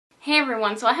Hey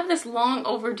everyone, so I have this long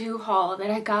overdue haul that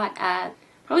I got at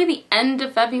probably the end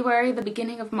of February, the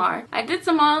beginning of March. I did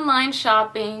some online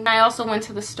shopping. I also went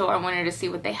to the store. I wanted to see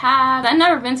what they have. I've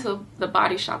never been to the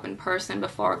Body Shop in person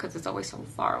before because it's always so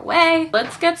far away.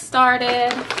 Let's get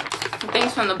started. The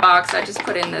things from the box I just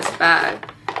put in this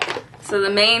bag. So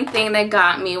the main thing that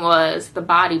got me was the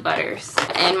body butters.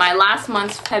 In my last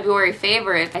month's February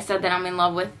favorite, I said that I'm in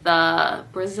love with the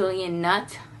Brazilian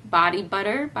Nut body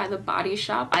butter by the Body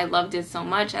Shop. I loved it so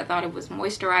much. I thought it was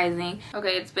moisturizing.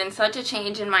 Okay, it's been such a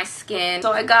change in my skin.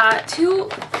 So I got two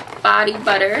body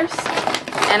butters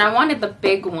and I wanted the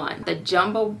big one, the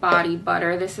jumbo body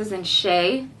butter. This is in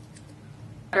shea.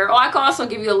 Oh, I could also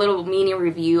give you a little mini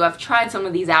review. I've tried some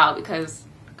of these out because,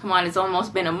 come on, it's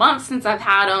almost been a month since I've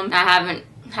had them. I haven't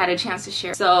had a chance to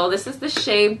share. So this is the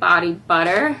shea body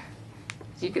butter.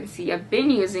 As you can see, I've been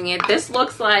using it. This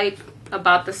looks like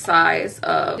about the size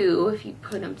of two if you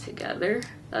put them together.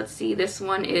 Let's see, this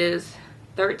one is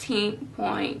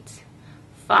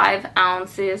 13.5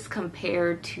 ounces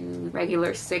compared to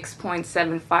regular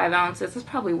 6.75 ounces. It's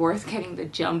probably worth getting the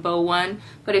jumbo one,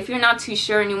 but if you're not too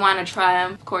sure and you want to try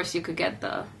them, of course you could get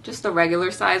just the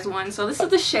regular size one. So this is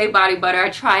the shea body butter. I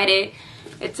tried it.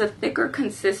 It's a thicker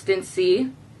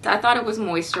consistency. I thought it was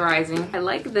moisturizing. I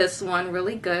like this one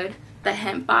really good. The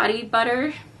hemp body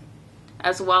butter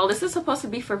as well. This is supposed to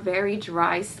be for very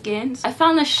dry skin. I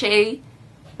found the shea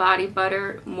body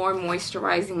butter more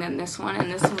moisturizing than this one,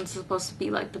 and this one's supposed to be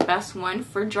like the best one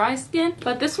for dry skin,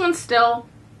 but this one's still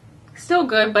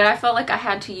good, but I felt like I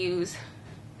had to use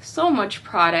so much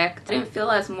product. I didn't feel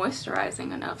as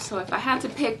moisturizing enough. So if I had to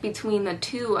pick between the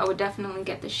two, I would definitely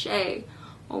get the shea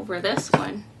over this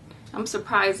one. I'm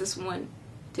surprised this one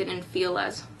didn't feel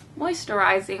as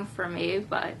moisturizing for me,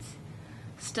 but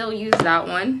still use that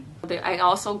one. I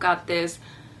also got this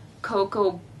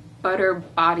cocoa butter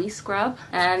body scrub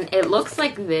and it looks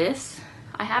like this.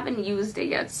 I haven't used it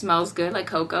yet. It smells good like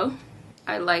cocoa.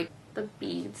 I like the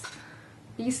beads.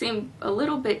 These seem a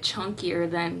little bit chunkier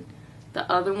than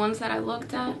the other ones that I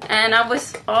looked at. And I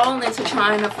was all into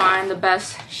trying to find the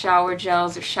best shower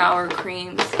gels or shower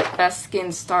creams. Best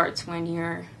skin starts when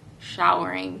you're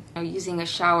showering. Using a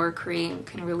shower cream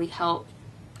can really help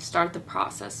start the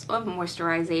process of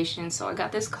moisturization. So I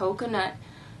got this coconut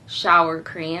shower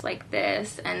cream like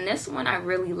this, and this one I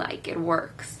really like. It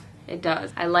works. It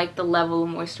does. I like the level of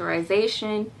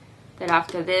moisturization. That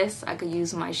after this I could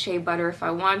use my shea butter if I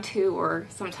want to, or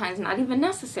sometimes not even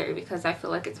necessary because I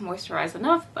feel like it's moisturized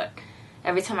enough, but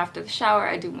every time after the shower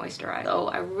I do moisturize. So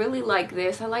I really like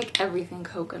this. I like everything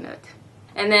coconut.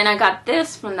 And then I got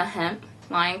this from the hemp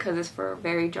line because it's for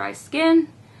very dry skin.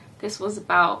 This was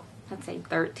about, let's say,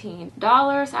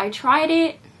 $13. I tried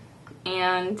it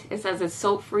and it says it's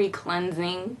soap-free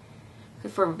cleansing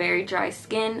for very dry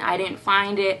skin. I didn't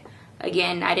find it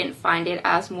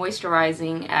as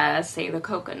moisturizing as, say, the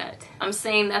coconut. I'm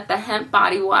saying that the hemp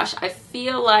body wash, I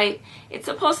feel like it's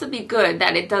supposed to be good,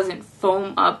 that it doesn't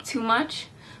foam up too much,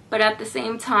 but at the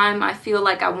same time I feel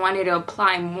like I wanted to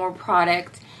apply more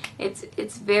product.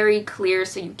 It's very clear,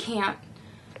 so you can't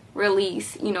really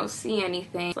see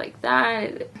anything like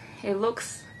that. It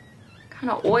looks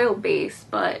kind of oil based,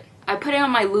 but I put it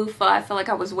on my loofah. I felt like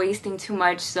I was wasting too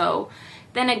much, so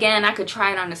then again I could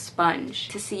try it on a sponge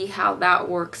to see how that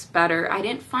works better. I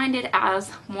didn't find it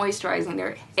as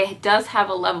moisturizing. It does have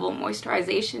a level of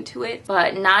moisturization to it,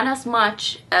 but not as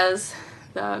much as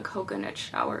the coconut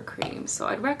shower cream. So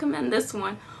I'd recommend this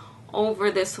one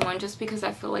over this one just because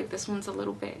I feel like this one's a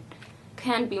little bit,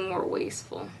 can be more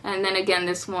wasteful. And then again,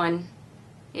 this one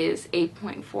is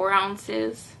 8.4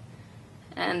 ounces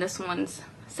and this one's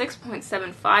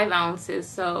 6.75 ounces,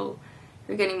 so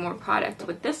you're getting more product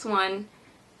with this one,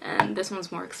 and this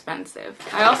one's more expensive.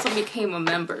 I also became a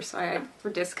member, so I had for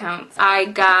discounts. I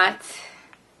got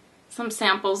some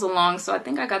samples along, so I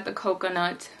think I got the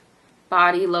coconut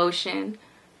body lotion.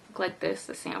 Look like this,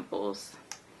 the samples.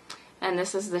 And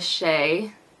this is the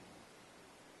shea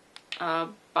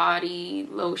body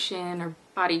lotion or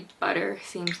body butter,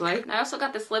 seems like. I also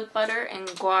got this lip butter in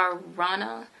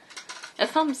guarana.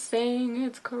 If I'm saying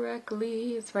it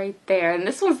correctly, it's right there. And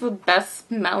this one's the best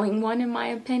smelling one in my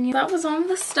opinion. That was all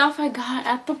the stuff I got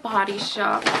at the Body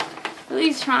Shop.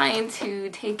 Really trying to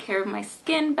take care of my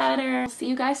skin better. See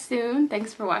you guys soon.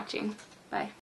 Thanks for watching. Bye.